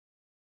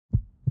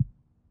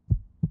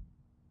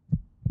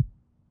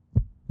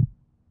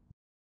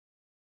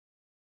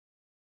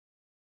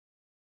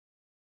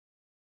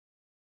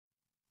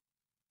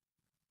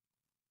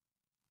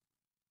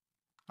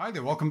Hi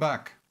there, welcome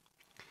back.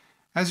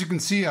 As you can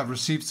see, I've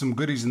received some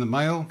goodies in the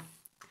mail,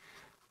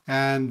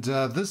 and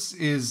this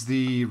is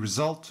the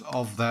result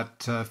of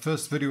that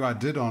first video I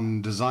did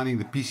on designing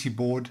the PC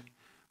board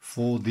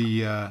for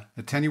the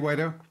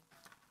attenuator.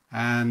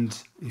 And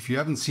if you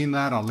haven't seen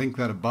that, I'll link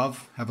that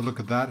above. Have a look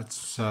at that.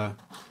 It's the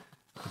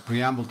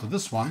preamble to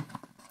this one.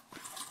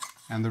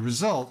 And the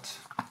result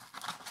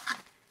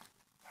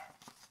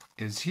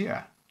is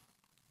here.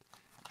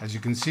 As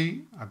you can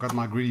see, I've got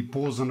my greedy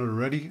paws on it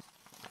already.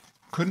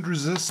 Couldn't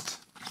resist.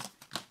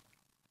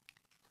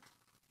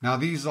 Now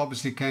these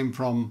obviously came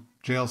from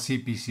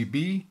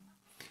JLCPCB,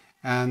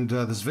 and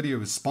this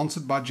video is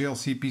sponsored by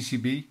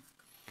JLCPCB.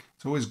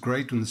 It's always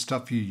great when the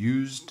stuff you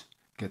used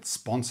gets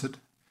sponsored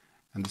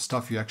and the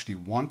stuff you actually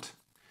want.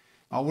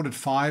 I ordered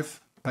 5,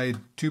 paid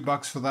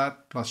 $2 for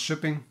that plus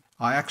shipping.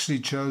 I actually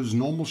chose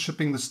normal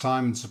shipping this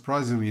time, and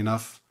surprisingly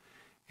enough,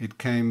 it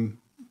came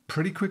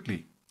pretty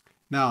quickly.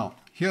 Now,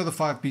 here are the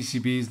 5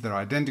 PCBs. They're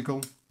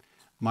identical.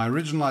 My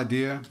original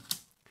idea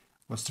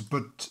was to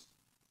put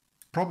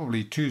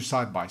probably 2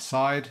 side by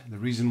side. The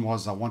reason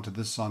was I wanted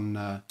this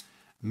on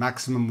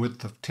maximum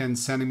width of 10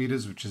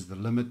 centimeters, which is the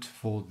limit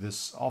for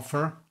this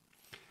offer.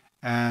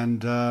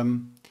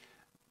 And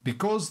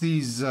because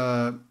these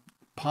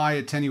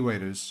Pi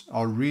attenuators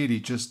are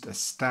really just a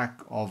stack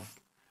of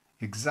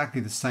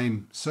exactly the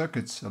same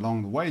circuits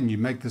along the way, and you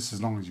make this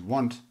as long as you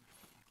want,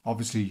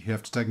 obviously you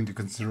have to take into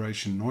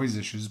consideration noise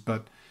issues,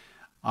 but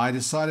I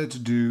decided to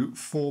do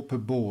 4 per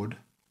board.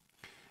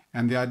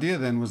 And the idea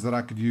then was that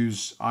I could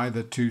use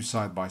either 2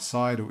 side by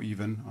side or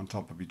even on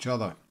top of each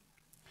other.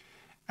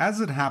 As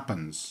it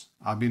happens,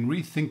 I've been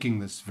rethinking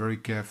this very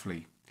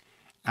carefully,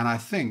 and I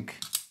think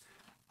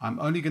I'm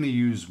only going to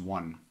use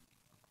 1.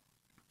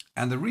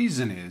 And the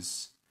reason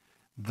is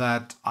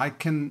that I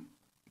can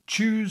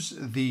choose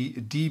the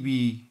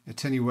dB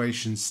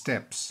attenuation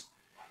steps.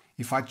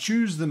 If I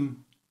choose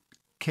them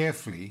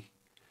carefully,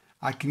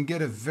 I can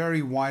get a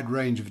very wide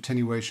range of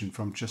attenuation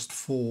from just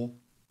 4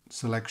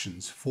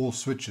 selections, 4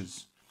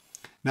 switches.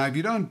 Now, if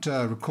you don't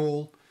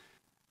recall,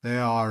 they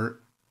are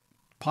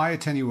Pi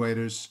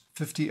attenuators,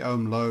 50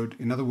 ohm load.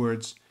 In other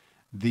words,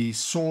 the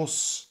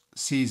source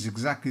sees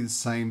exactly the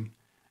same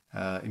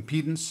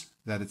impedance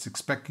that it's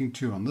expecting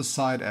to on this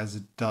side as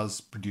it does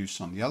produce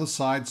on the other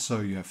side. So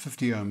you have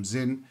 50 ohms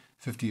in,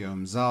 50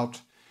 ohms out.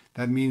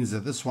 That means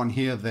that this one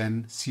here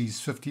then sees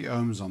 50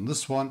 ohms on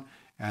this one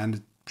and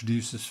it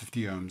produces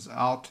 50 ohms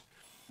out.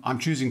 I'm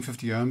choosing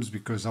 50 ohms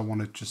because I want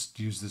to just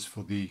use this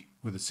for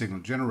with a signal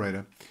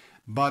generator.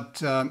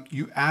 But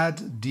you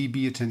add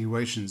dB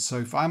attenuation. So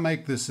if I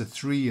make this a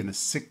 3 and a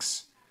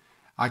 6,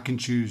 I can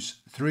choose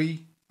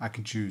 3, I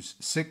can choose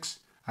 6,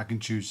 I can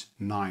choose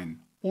 9,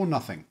 or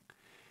nothing.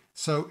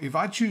 So if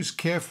I choose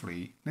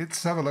carefully,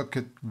 let's have a look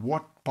at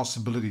what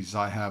possibilities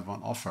I have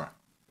on offer.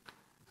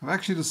 I've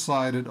actually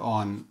decided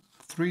on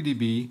 3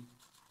 dB,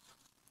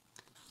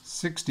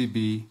 6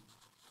 dB,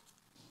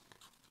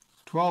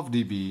 12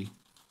 dB,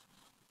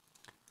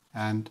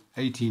 and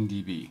 18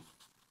 dB.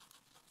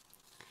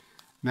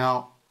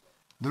 Now,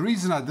 the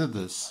reason I did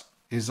this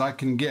is I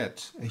can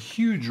get a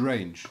huge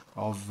range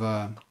of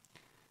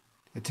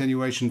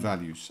attenuation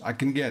values. I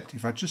can get,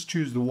 if I just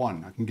choose the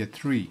 1, I can get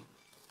 3,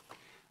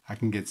 I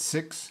can get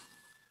 6,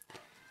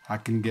 I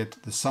can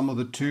get the sum of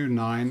the 2,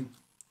 9,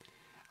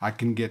 I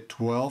can get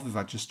 12 if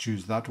I just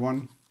choose that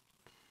one,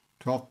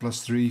 12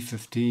 plus 3,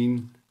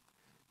 15,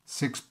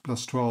 6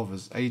 plus 12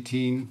 is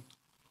 18,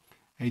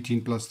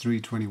 18 plus 3,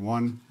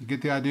 21. You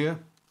get the idea?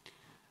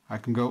 I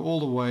can go all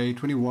the way,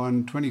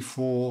 21,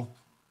 24,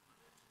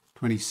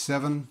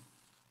 27,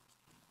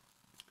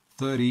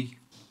 30,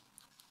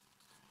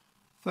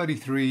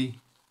 33,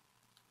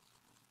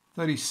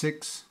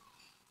 36,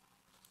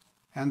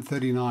 and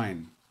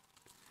 39.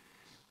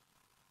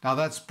 Now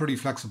that's pretty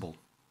flexible.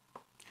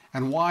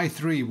 And why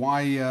 3?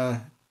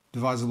 Why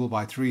divisible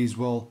by 3s?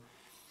 Well,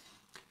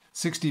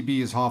 6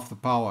 dB is half the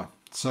power.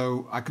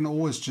 So I can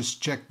always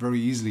just check very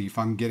easily if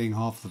I'm getting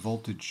half the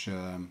voltage.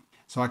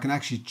 So I can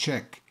actually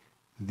check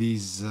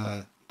these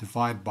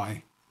divide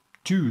by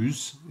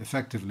 2s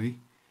effectively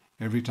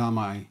every time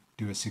I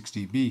do a 6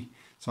 dB.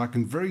 So I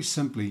can very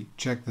simply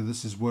check that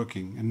this is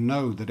working and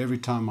know that every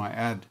time I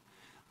add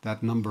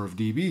that number of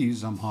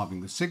dBs, I'm halving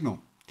the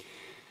signal.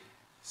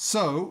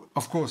 So,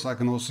 of course, I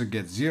can also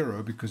get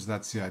 0 because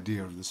that's the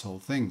idea of this whole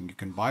thing. You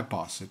can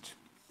bypass it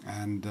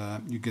and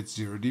you get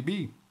 0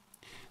 dB.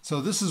 So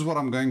this is what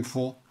I'm going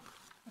for,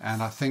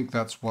 and I think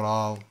that's what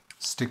I'll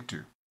stick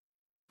to.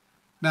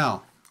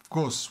 Now, of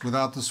course,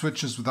 without the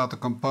switches, without the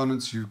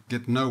components, you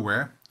get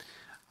nowhere.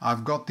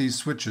 I've got these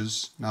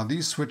switches. Now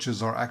these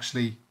switches are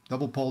actually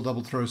double pole,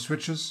 double throw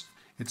switches.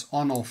 It's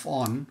on, off,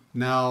 on.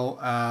 Now,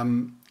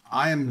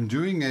 I am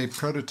doing a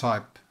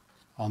prototype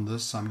on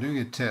this. I'm doing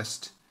a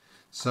test.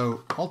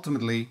 So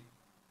ultimately,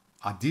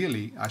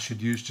 ideally, I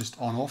should use just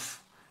on, off.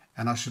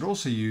 And I should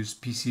also use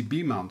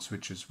PCB mount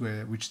switches,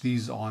 which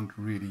these aren't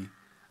really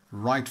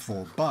right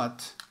for.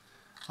 But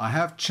I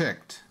have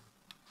checked,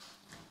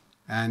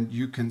 and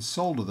you can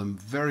solder them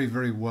very,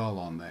 very well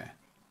on there.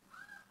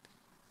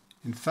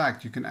 In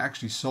fact, you can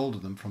actually solder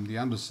them from the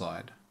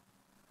underside.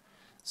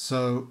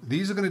 So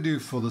these are going to do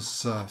for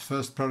this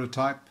first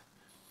prototype.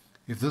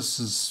 If this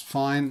is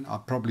fine, I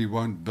probably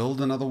won't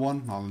build another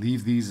one. I'll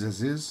leave these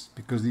as is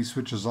because these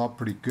switches are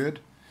pretty good.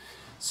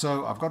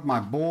 So I've got my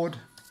board,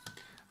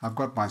 I've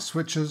got my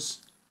switches,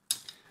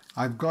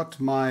 I've got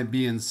my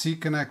BNC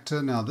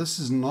connector. Now this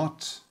is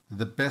not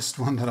the best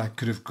one that I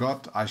could have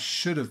got. I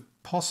should have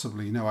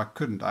possibly, no I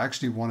couldn't. I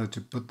actually wanted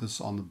to put this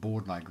on the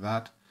board like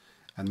that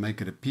and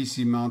make it a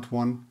PC mount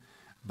one,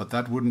 but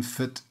that wouldn't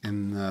fit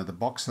in the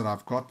box that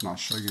I've got, and I'll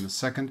show you in a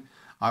second.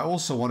 I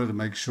also wanted to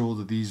make sure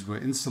that these were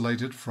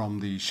insulated from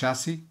the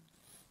chassis.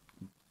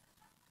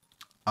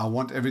 I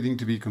want everything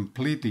to be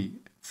completely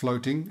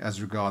floating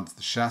as regards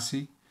the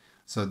chassis.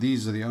 So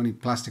these are the only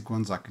plastic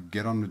ones I could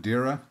get on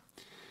Madeira,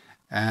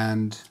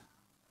 and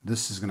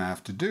this is going to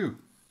have to do.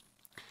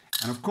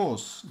 And of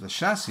course the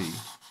chassis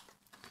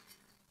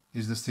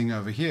is this thing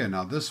over here.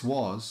 Now this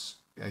was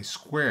a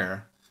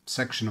square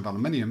section of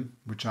aluminium,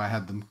 which I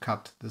had them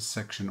cut this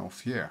section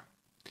off here.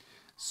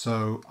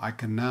 So I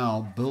can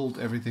now build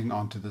everything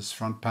onto this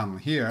front panel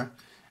here,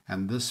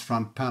 and this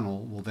front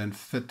panel will then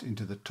fit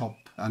into the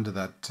top under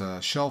that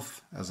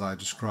shelf as I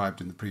described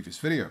in the previous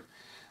video.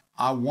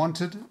 I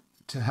wanted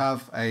to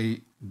have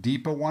a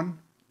deeper one.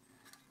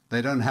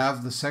 They don't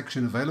have the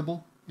section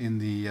available in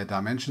the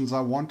dimensions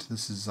I want.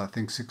 This is I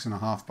think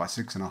 6.5 by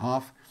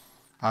 6.5.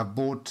 I've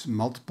bought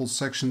multiple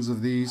sections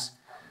of these.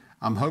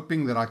 I'm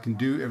hoping that I can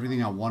do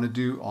everything I want to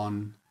do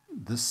on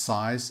this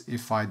size.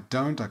 If I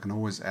don't, I can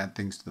always add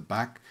things to the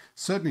back.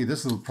 Certainly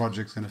this little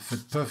project is going to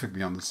fit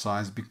perfectly on the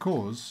size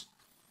because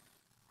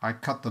I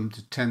cut them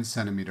to 10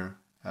 centimeter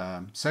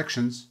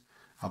sections.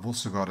 I've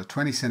also got a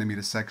 20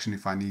 centimeter section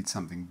if I need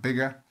something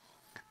bigger.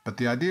 But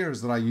the idea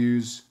is that I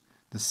use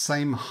the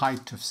same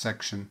height of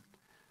section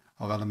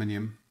of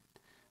aluminium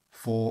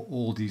for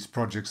all these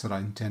projects that I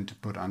intend to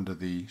put under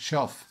the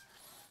shelf.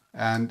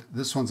 And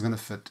this one's going to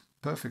fit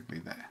perfectly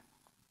there.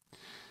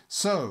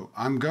 So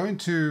I'm going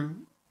to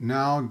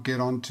now get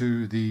on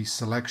to the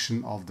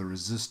selection of the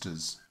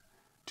resistors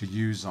to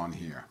use on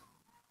here.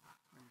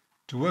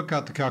 To work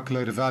out the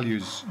calculator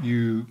values,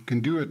 you can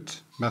do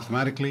it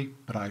mathematically,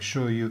 but I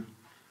assure you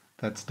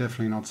that's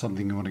definitely not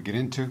something you want to get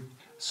into.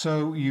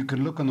 So you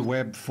can look on the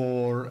web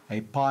for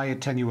a Pi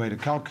Attenuator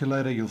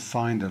calculator. You'll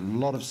find a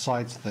lot of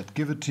sites that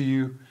give it to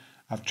you.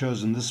 I've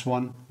chosen this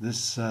one.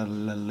 This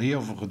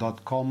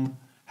loewe-opta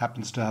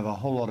happens to have a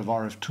whole lot of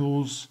RF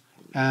tools.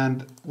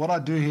 And what I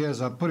do here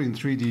is I put in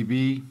 3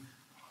 dB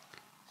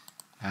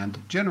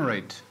and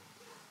generate.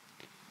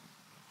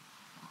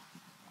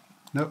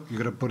 No, you've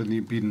got to put in the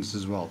impedance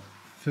as well.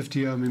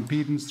 50 ohm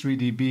impedance, 3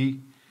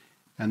 dB,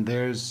 and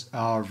there's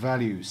our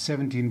value,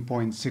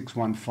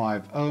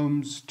 17.615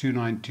 ohms,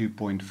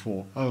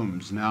 292.4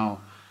 ohms. Now,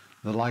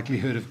 the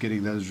likelihood of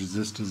getting those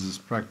resistors is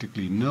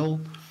practically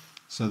nil,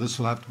 so this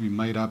will have to be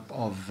made up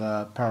of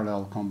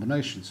parallel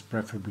combinations,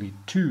 preferably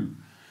 2.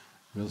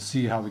 We'll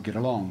see how we get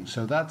along.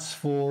 So that's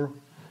for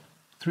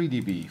 3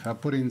 dB. If I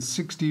put in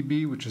 6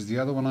 dB, which is the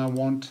other one I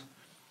want,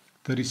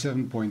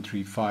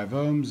 37.35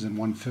 ohms and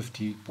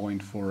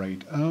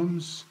 150.48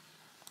 ohms.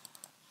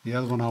 The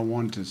other one I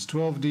want is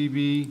 12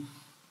 dB,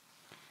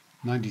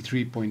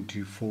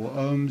 93.24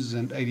 ohms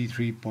and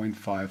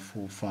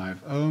 83.545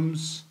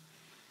 ohms.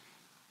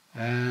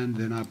 And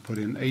then I put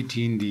in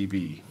 18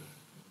 dB.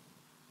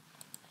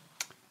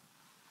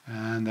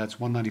 And that's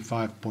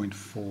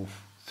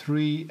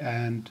 195.43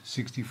 and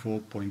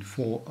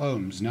 64.4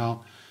 ohms.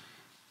 Now,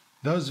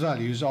 those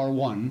values,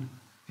 R1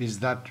 is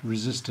that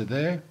resistor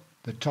there,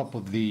 the top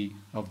of the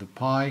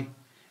Pi,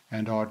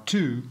 and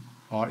R2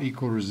 are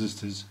equal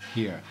resistors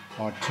here,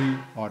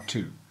 R2,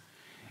 R2.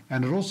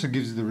 And it also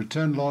gives you the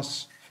return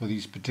loss for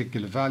these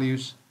particular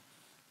values,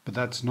 but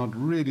that's not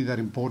really that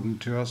important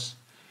to us.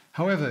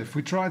 However, if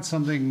we tried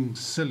something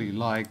silly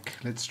like,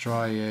 let's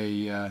try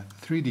a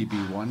 3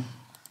 dB one,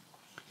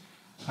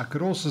 I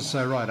could also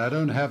say, right, I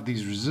don't have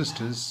these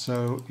resistors,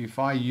 so if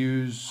I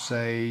use,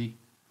 say,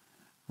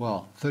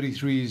 well,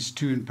 33 is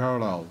 2 in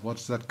parallel,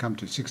 what's that come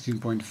to?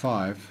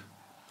 16.5.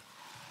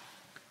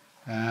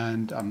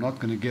 And I'm not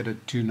going to get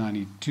it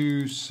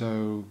 292,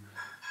 so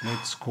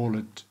let's call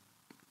it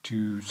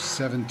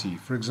 270.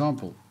 For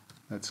example,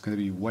 that's going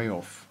to be way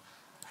off.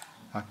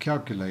 I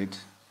calculate.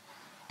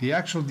 The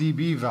actual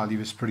dB value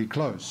is pretty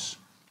close,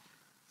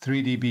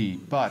 3 dB,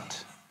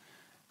 but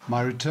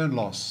my return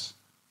loss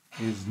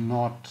is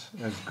not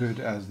as good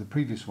as the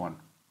previous one.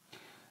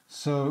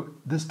 So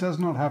this does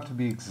not have to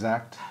be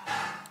exact,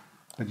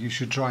 but you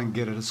should try and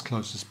get it as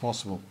close as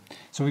possible.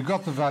 So we've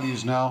got the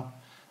values now.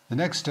 The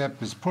next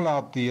step is pull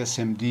out the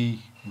SMD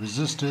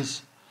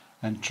resistors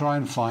and try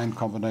and find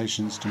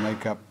combinations to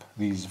make up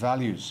these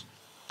values.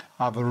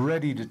 I've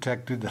already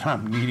detected that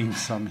I'm needing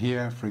some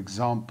here. For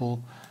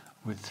example,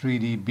 with 3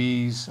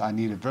 dBs, I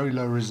need a very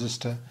low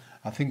resistor.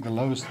 I think the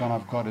lowest one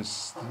I've got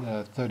is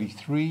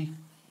 33.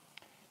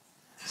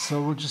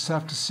 So we'll just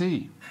have to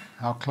see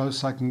how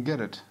close I can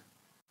get it.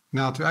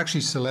 Now, to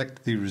actually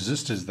select the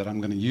resistors that I'm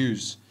going to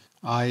use,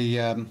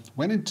 I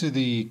went into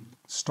the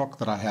stock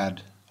that I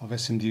had of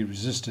SMD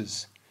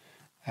resistors.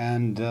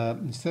 And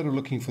instead of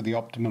looking for the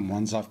optimum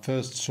ones, I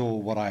first saw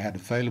what I had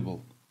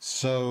available.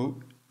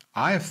 So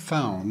I have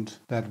found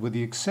that with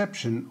the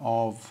exception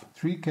of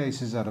 3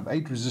 cases out of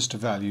 8 resistor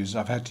values,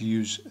 I've had to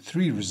use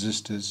 3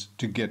 resistors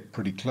to get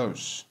pretty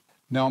close.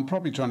 Now I'm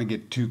probably trying to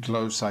get too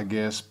close, I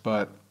guess,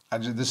 but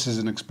this is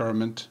an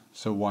experiment,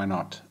 so why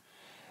not?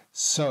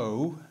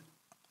 So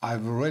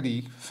I've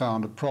already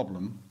found a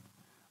problem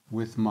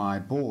with my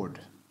board.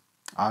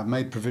 I've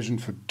made provision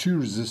for 2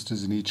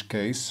 resistors in each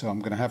case, so I'm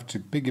going to have to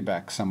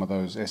piggyback some of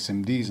those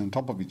SMDs on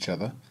top of each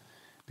other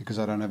because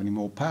I don't have any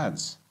more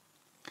pads.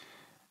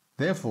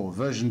 Therefore,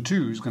 version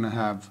 2 is going to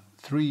have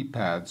 3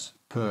 pads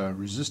per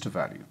resistor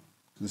value.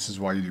 This is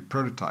why you do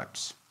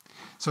prototypes.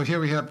 So here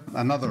we have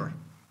another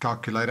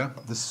calculator.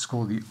 This is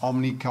called the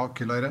Omni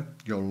calculator,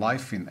 your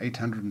life in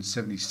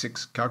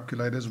 876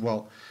 calculators.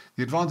 Well,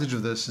 the advantage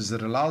of this is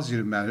that it allows you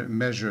to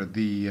measure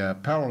the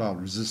parallel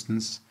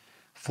resistance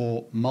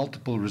for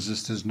multiple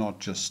resistors, not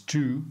just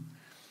 2.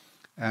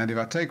 And if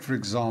I take, for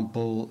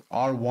example,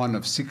 R1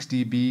 of 6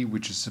 dB,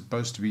 which is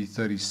supposed to be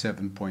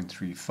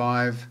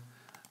 37.35,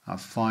 I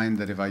find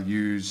that if I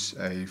use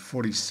a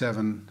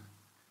 47,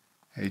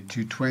 a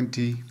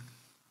 220,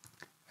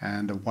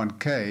 and a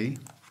 1K,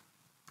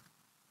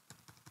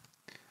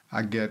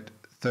 I get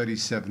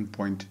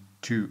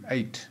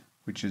 37.28,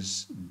 which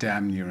is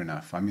damn near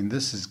enough. I mean,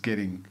 this is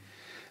splitting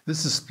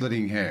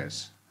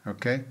hairs,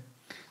 okay?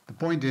 The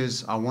point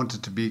is, I want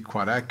it to be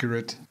quite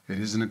accurate. It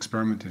is an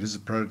experiment, it is a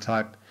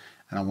prototype,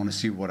 and I want to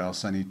see what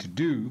else I need to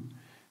do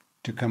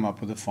to come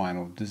up with a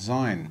final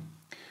design.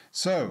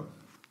 So,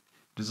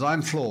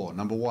 design flaw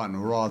number 1,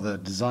 or rather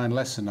design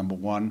lesson number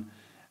 1,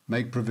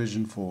 make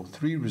provision for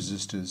 3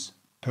 resistors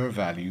per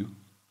value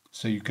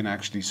so you can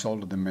actually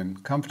solder them in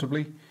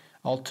comfortably.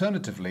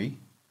 Alternatively,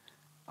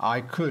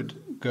 I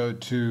could go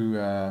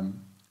to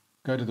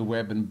the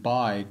web and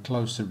buy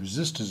closer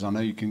resistors. I know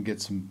you can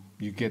get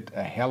you get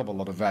a hell of a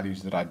lot of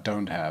values that I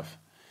don't have,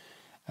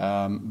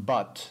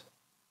 but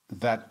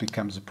that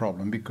becomes a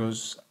problem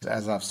because,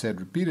 as I've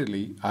said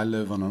repeatedly, I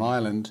live on an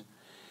island.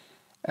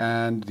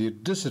 And the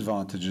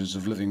disadvantages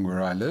of living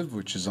where I live,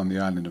 which is on the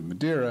island of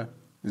Madeira,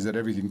 is that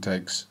everything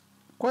takes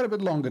quite a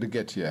bit longer to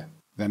get here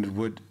than it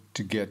would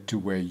to get to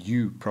where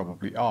you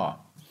probably are.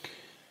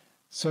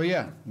 So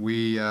yeah,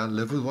 we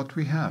live with what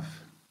we have.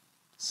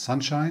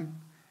 Sunshine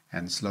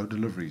and slow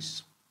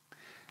deliveries.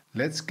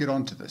 Let's get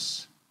on to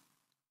this.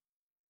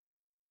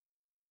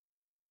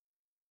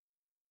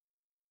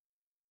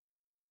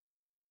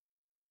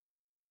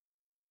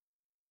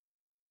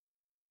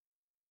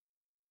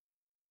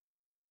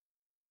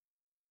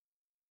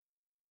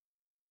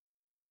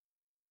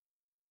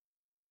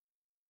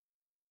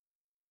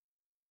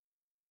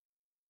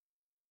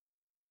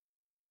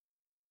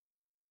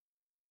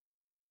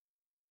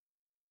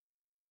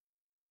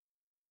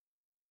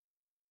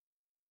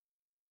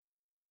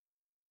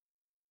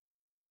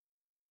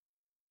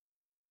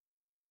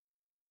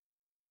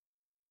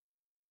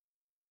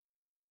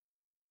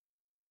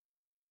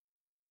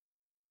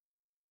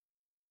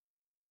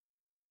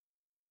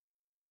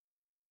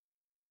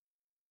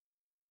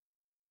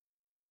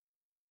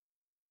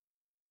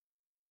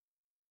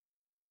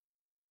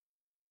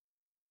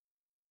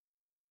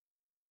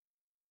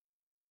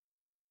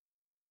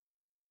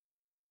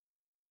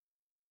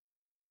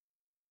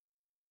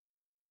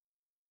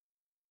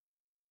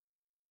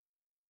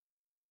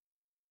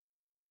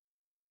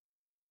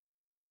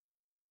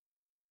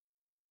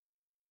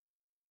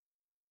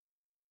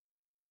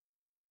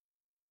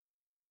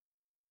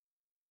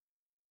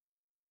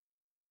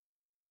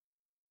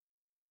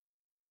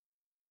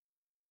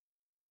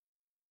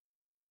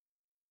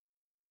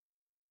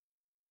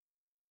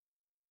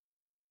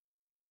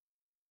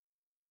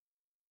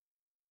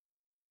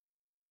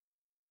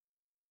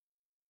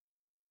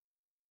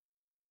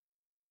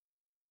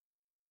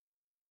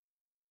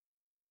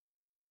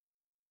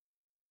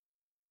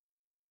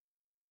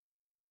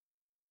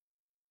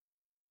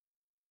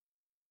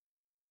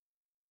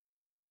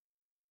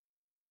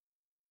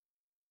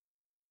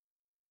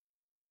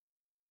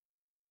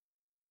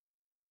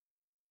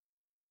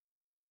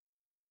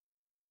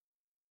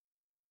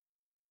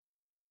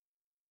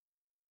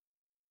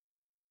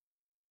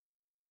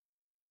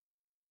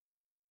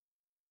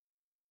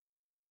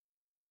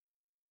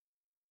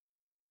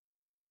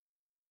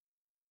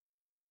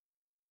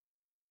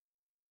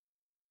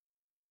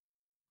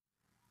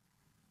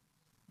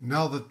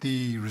 Now that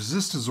the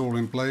resistors are all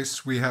in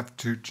place, we have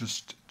to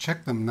just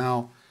check them.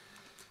 Now,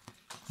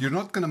 you're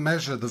not going to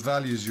measure the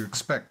values you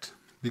expect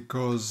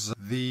because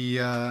the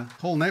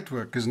whole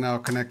network is now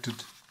connected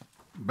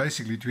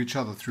basically to each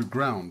other through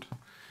ground.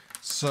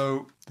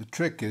 So the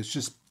trick is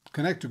just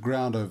connect to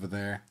ground over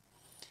there,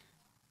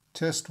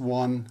 test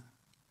one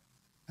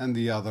and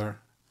the other,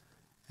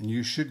 and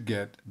you should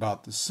get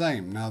about the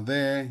same. Now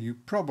there you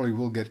probably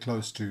will get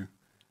close to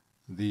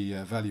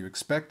the value you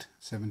expect,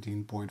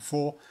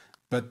 17.4.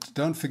 But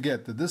don't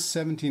forget that this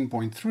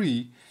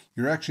 17.3,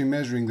 you're actually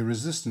measuring the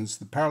resistance,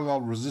 the parallel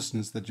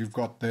resistance that you've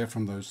got there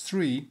from those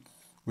 3,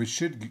 which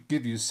should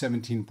give you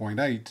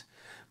 17.8.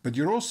 But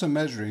you're also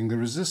measuring the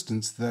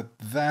resistance that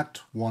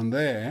that one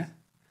there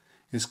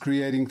is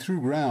creating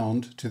through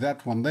ground to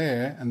that one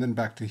there and then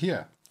back to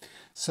here.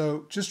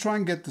 So just try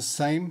and get the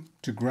same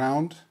to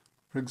ground,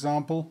 for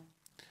example,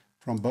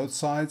 from both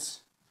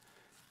sides,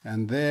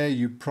 and there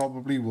you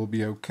probably will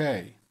be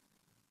okay.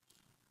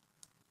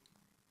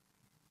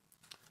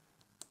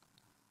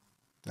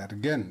 That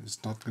again is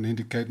not going to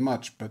indicate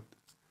much, but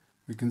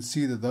we can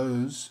see that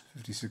those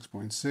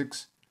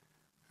 56.6,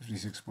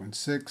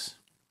 56.6,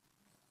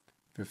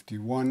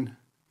 51,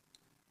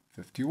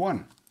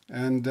 51,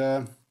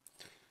 and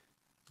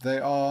they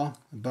are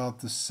about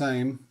the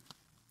same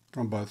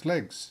from both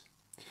legs.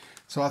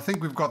 So I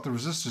think we've got the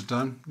resistors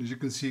done. As you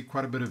can see,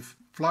 quite a bit of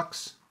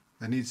flux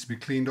that needs to be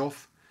cleaned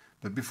off.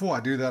 But before I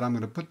do that, I'm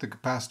going to put the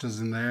capacitors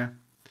in there.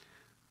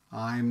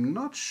 I'm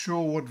not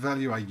sure what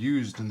value I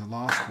used in the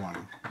last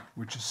one,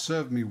 which has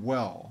served me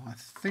well. I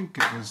think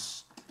it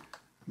was,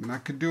 I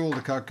could do all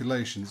the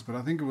calculations, but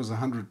I think it was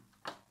 100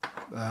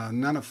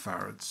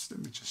 nanofarads. Let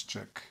me just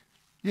check.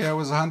 Yeah, it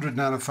was 100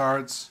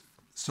 nanofarads.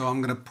 So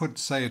I'm going to put,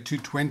 say, a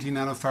 220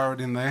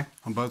 nanofarad in there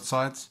on both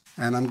sides.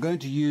 And I'm going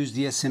to use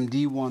the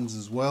SMD ones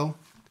as well,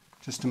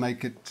 just to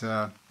make it,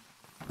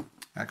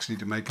 actually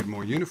to make it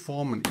more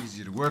uniform and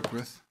easier to work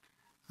with.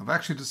 I've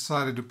actually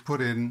decided to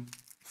put in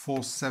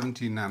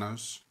 470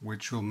 nanos,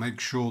 which will make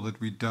sure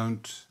that we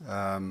don't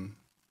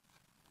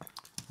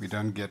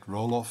get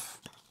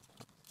roll-off.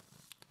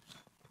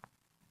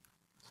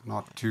 It's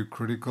not too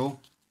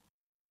critical.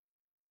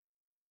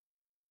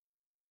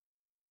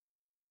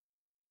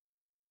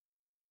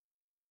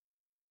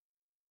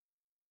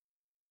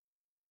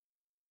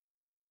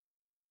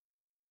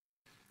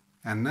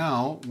 And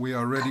now we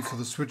are ready for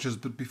the switches,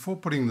 but before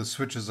putting the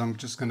switches, I'm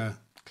just going to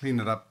clean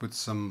it up with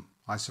some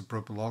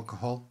isopropyl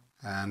alcohol,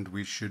 and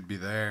we should be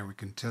there. We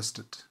can test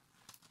it.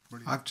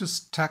 Brilliant. I've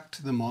just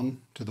tacked them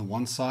on to the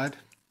one side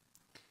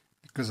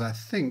because I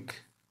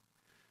think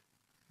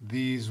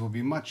these will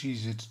be much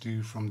easier to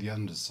do from the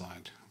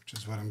underside, which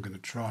is what I'm going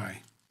to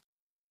try.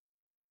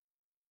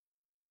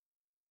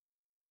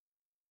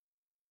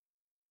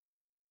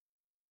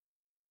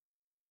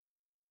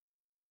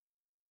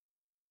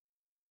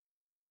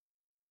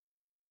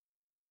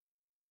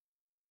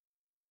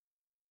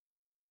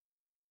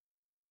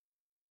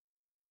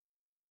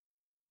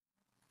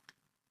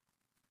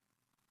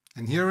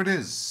 And here it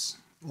is,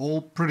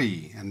 all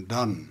pretty and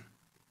done.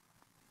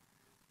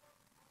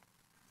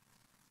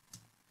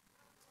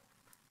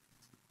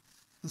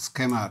 This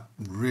came out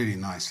really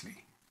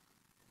nicely.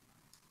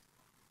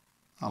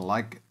 I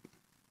like it.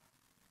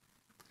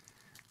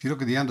 If you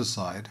look at the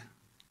underside,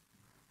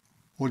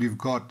 all you've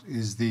got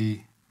is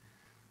the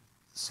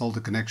solder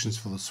connections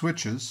for the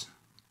switches.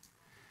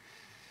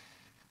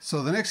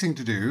 So the next thing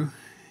to do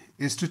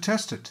is to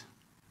test it.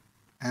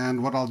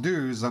 And what I'll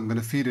do is I'm going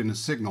to feed in a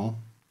signal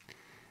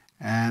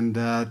and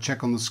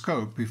check on the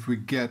scope if we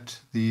get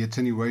the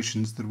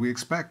attenuations that we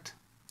expect.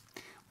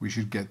 We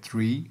should get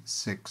 3,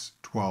 6,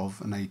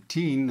 12 and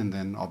 18, and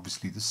then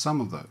obviously the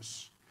sum of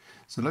those.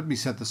 So let me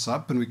set this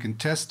up and we can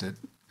test it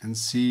and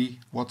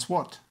see what's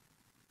what.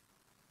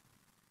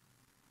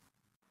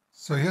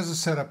 So here's the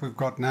setup we've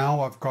got now.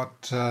 I've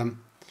got a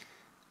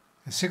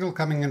signal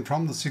coming in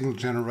from the signal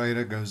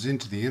generator, goes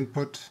into the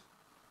input,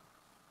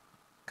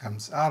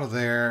 comes out of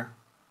there,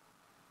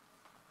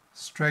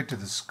 straight to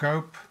the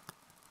scope.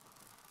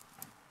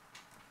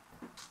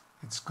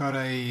 It's got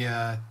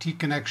a T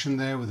connection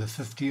there with a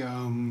 50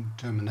 ohm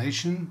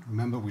termination.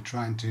 Remember, we're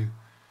trying to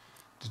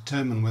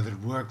determine whether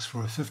it works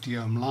for a 50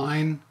 ohm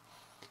line.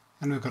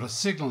 And we've got a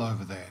signal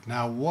over there.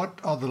 Now,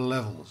 what are the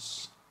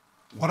levels?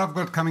 What I've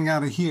got coming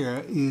out of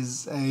here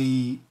is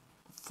a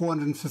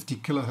 450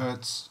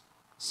 kilohertz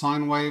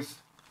sine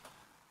wave.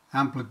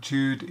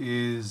 Amplitude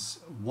is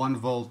 1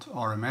 volt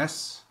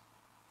RMS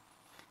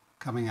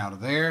coming out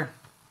of there.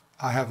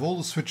 I have all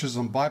the switches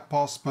on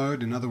bypass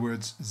mode, in other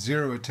words,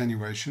 zero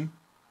attenuation.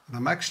 And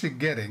I'm actually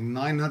getting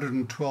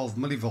 912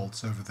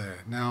 millivolts over there.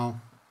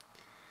 Now,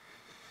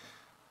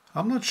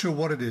 I'm not sure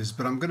what it is,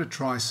 but I'm going to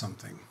try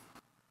something.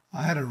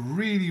 I had a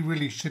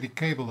really shitty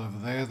cable over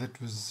there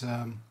that was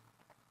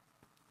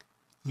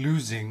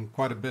losing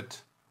quite a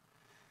bit.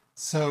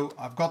 So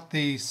I've got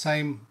the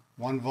same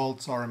 1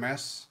 volts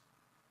RMS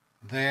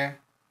there.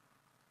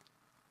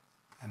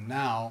 And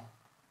now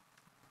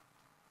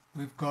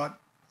we've got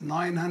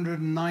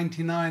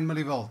 999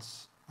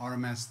 millivolts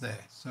RMS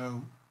there.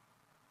 So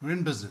we're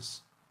in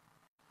business.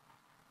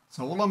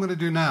 So all I'm going to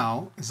do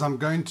now is I'm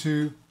going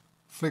to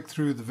flick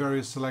through the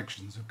various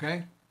selections,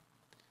 okay?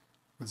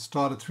 Let's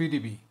start at 3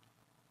 dB.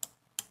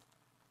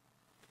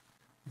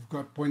 We've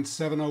got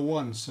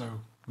 0.701, so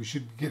we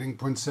should be getting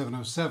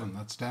 0.707.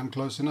 That's damn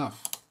close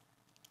enough.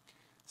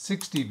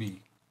 6 dB.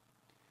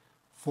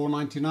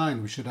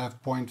 499, we should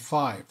have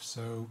 0.5,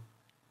 so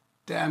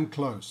damn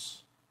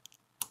close.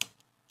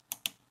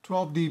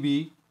 12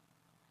 dB,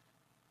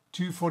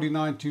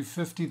 249,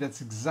 250,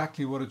 that's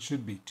exactly what it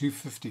should be,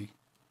 250.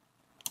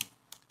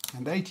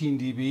 And 18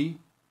 dB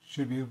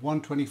should be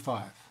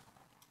 125.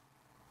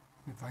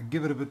 If I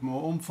give it a bit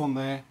more oomph on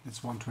there,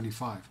 it's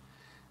 125.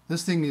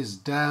 This thing is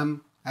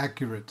damn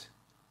accurate.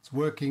 It's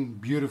working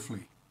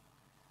beautifully.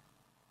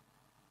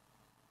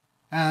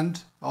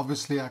 And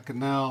obviously I can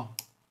now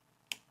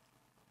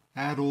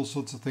add all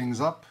sorts of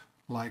things up,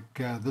 like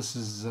this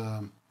is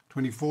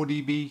 24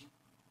 dB,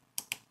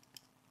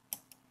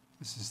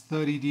 this is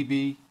 30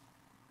 dB,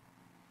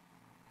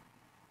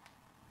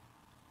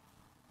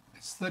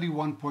 it's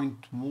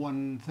 31.2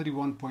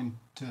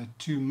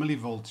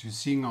 millivolts you're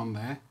seeing on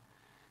there.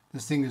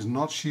 This thing is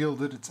not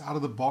shielded, it's out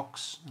of the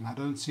box, and I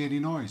don't see any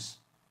noise.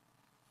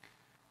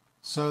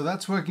 So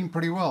that's working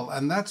pretty well,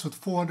 and that's with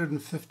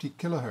 450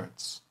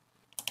 kilohertz.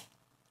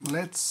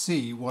 Let's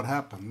see what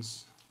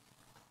happens.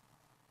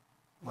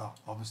 Well,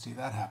 obviously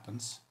that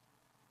happens.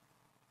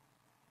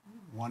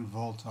 1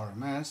 volt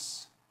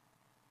RMS.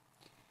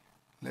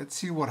 Let's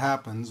see what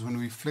happens when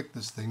we flick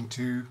this thing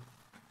to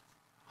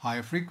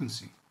higher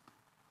frequency.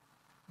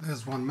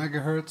 There's 1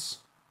 megahertz.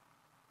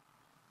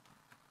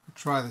 We'll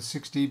try the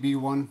 6 dB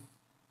one.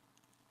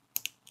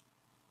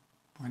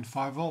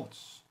 0.5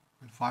 volts.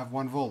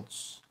 0.51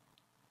 volts.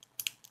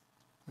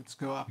 Let's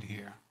go up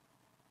here.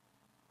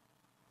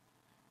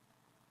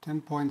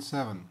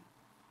 10.7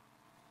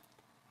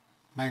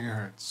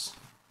 megahertz.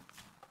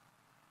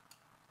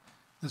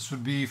 This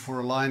would be for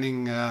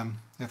aligning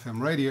FM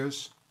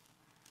radios.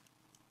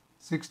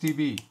 6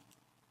 dB,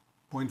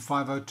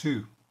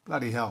 0.502.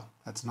 Bloody hell,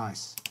 that's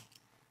nice.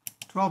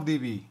 12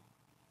 dB,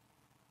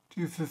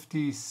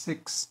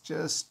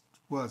 256,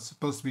 well, it's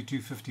supposed to be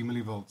 250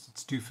 millivolts.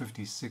 It's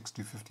 256,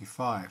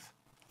 255.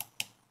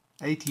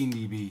 18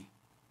 dB,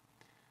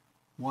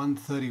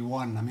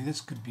 131. I mean, this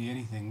could be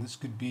anything. This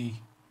could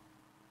be,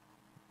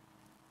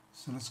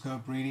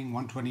 oscilloscope reading,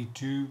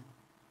 122,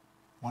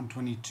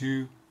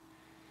 122.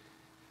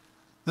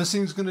 This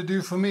thing's going to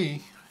do for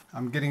me.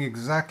 I'm getting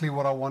exactly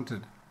what I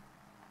wanted.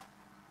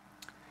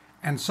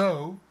 And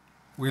so,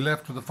 we're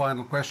left with the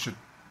final question.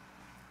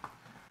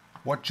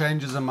 What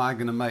changes am I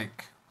going to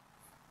make?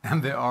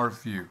 And there are a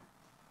few.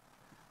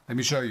 Let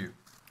me show you.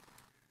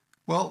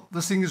 Well,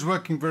 this thing is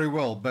working very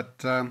well,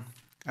 but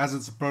as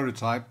it's a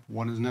prototype,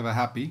 one is never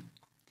happy.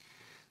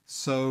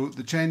 So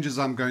the changes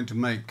I'm going to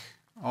make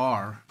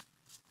are,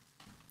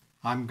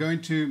 I'm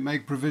going to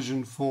make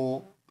provision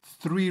for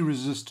 3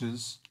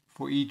 resistors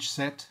for each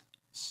set,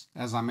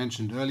 as I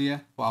mentioned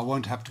earlier. I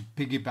won't have to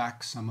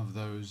piggyback some of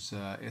those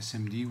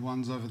SMD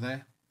ones over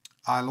there.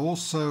 I'll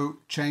also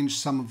change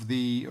some of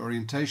the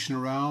orientation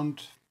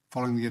around,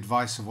 following the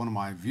advice of one of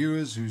my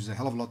viewers who's a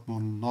hell of a lot more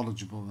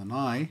knowledgeable than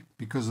I,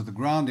 because of the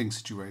grounding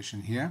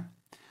situation here.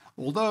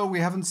 Although we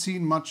haven't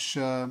seen much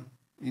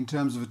in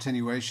terms of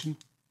attenuation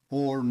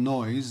or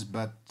noise,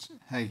 but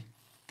hey,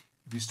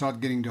 if you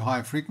start getting to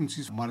higher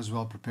frequencies, might as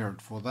well prepare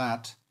it for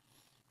that.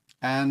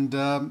 And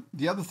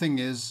the other thing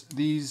is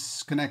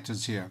these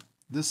connectors here.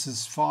 This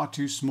is far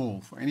too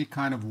small for any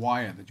kind of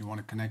wire that you want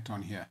to connect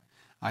on here.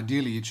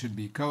 Ideally, it should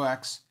be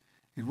coax.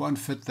 It won't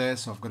fit there,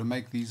 so I've got to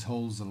make these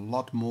holes a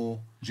lot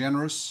more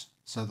generous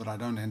so that I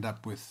don't end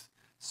up with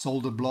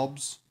solder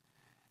blobs.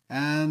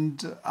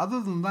 And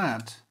other than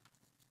that,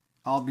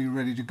 I'll be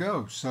ready to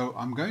go. So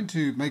I'm going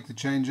to make the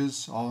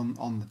changes on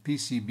the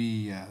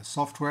PCB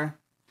software.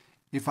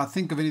 If I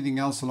think of anything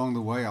else along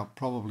the way, I'll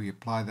probably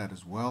apply that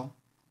as well.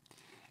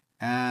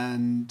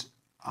 And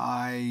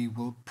I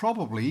will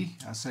probably,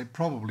 I say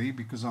probably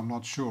because I'm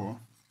not sure,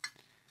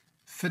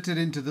 fit it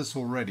into this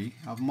already.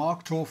 I've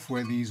marked off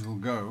where these will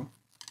go.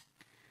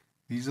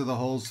 These are the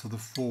holes for the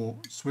 4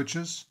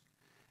 switches.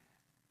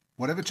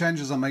 Whatever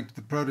changes I make to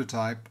the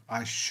prototype,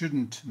 I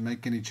shouldn't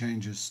make any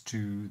changes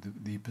to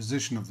the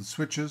position of the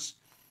switches.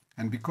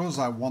 And because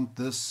I want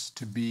this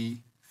to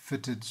be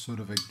fitted sort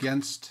of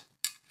against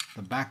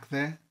the back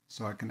there,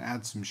 so I can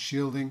add some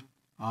shielding,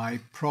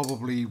 I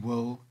probably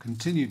will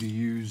continue to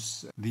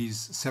use these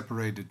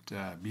separated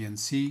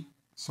BNC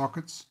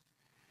sockets.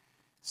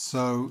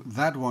 So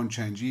that won't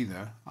change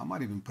either. I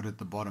might even put it at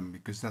the bottom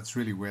because that's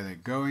really where they're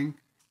going.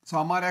 So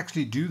I might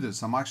actually do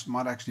this. I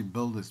might actually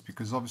build this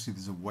because obviously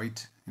there's a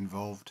weight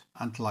involved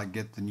until I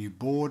get the new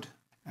board,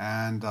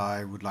 and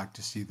I would like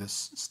to see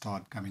this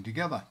start coming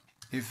together.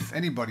 If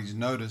anybody's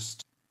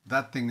noticed,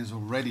 that thing is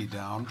already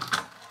down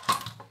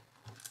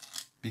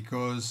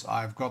because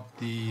I've got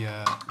the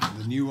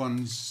new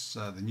ones,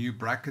 the new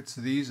brackets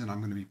of these, and I'm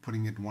going to be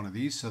putting it in one of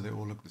these so they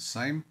all look the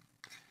same.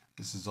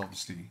 This is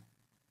obviously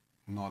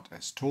not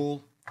as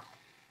tall.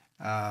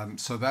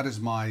 So that is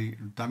my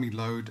dummy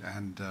load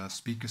and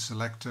speaker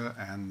selector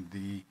and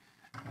the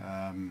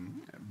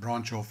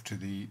branch off to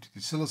the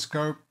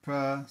oscilloscope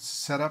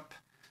setup.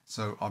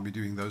 So I'll be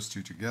doing those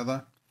two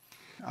together.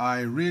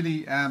 I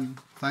really am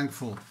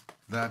thankful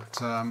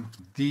that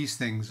these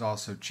things are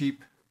so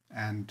cheap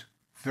and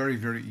very,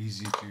 very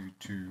easy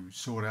to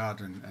sort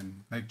out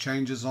and make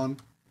changes on.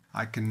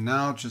 I can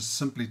now just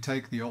simply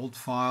take the old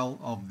file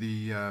of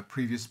the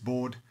previous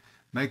board,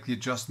 make the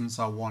adjustments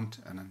I want,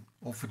 and then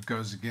off it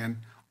goes again.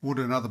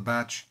 Order another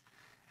batch,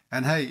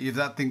 and hey, if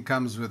that thing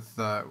comes with,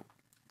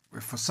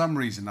 if for some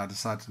reason I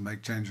decide to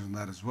make changes on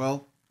that as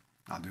well,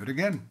 I'll do it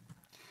again.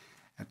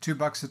 At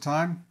 $2 a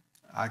time,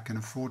 I can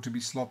afford to be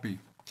sloppy.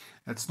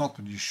 That's not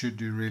what you should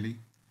do really,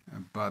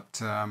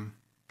 but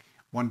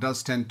one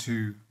does tend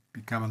to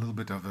become a little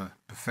bit of a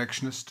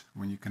perfectionist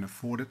when you can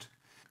afford it.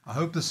 I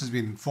hope this has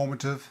been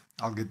informative.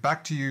 I'll get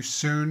back to you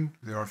soon.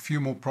 There are a few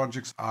more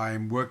projects.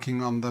 I'm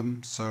working on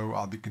them, so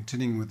I'll be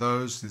continuing with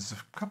those. There's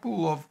a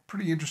couple of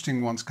pretty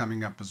interesting ones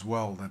coming up as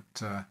well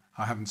that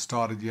I haven't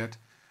started yet,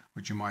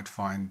 which you might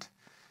find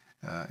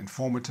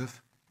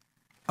informative.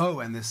 Oh,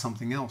 and there's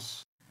something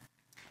else.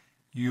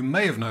 You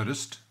may have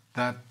noticed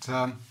that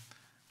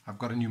I've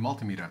got a new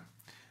multimeter.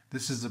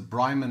 This is a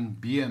Bryman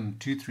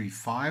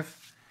BM235.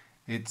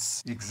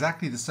 It's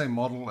exactly the same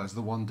model as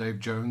the one Dave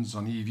Jones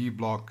on EV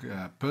Block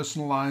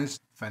personalized.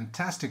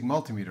 Fantastic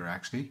multimeter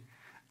actually.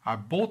 I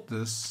bought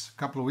this a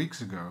couple of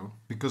weeks ago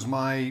because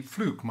my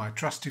Fluke, my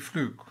trusty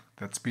Fluke,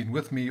 that's been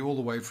with me all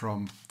the way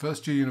from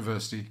first year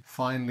university,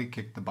 finally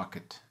kicked the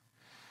bucket.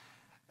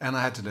 And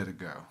I had to let it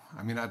go.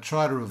 I mean, I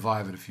tried to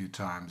revive it a few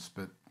times,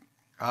 but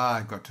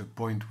I got to a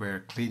point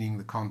where cleaning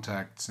the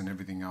contacts and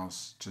everything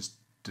else just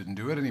didn't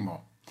do it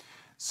anymore.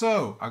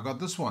 So I got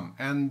this one,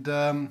 and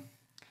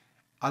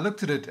I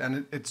looked at it,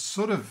 and it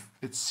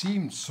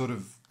seemed sort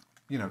of,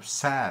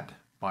 sad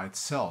by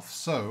itself.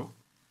 So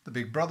the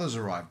big brothers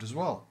arrived as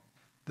well.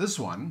 This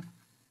one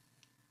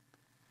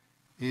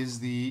is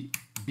the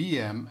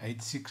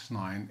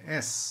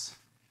BM869S,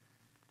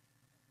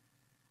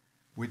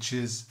 which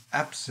is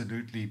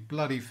absolutely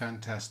bloody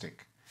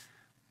fantastic.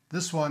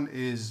 This one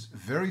is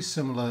very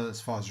similar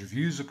as far as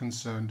reviews are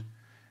concerned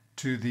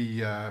to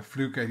the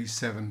Fluke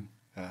 87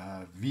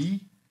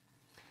 V.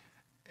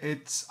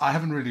 I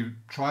haven't really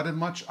tried it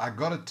much. I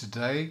got it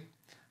today.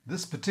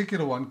 This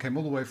particular one came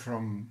all the way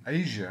from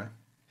Asia.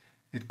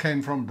 It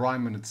came from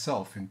Bryman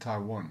itself in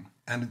Taiwan,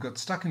 and it got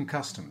stuck in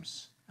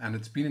customs, and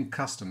it's been in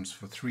customs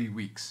for 3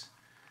 weeks,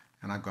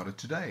 and I got it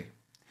today.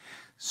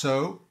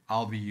 So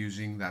I'll be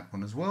using that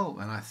one as well,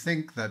 and I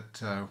think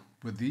that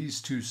with these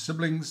two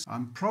siblings,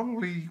 I'm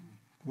probably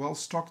well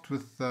stocked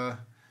with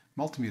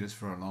multimeters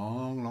for a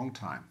long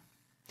time.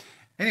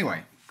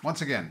 Anyway,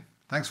 once again,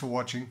 thanks for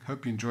watching.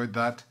 Hope you enjoyed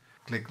that.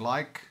 Click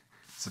like,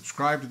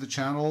 subscribe to the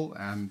channel,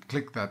 and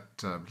click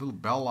that little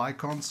bell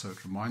icon so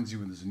it reminds you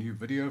when there's a new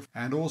video.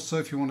 And also,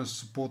 if you want to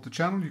support the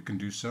channel, you can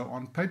do so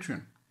on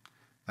Patreon.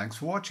 Thanks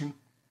for watching.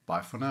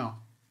 Bye for now.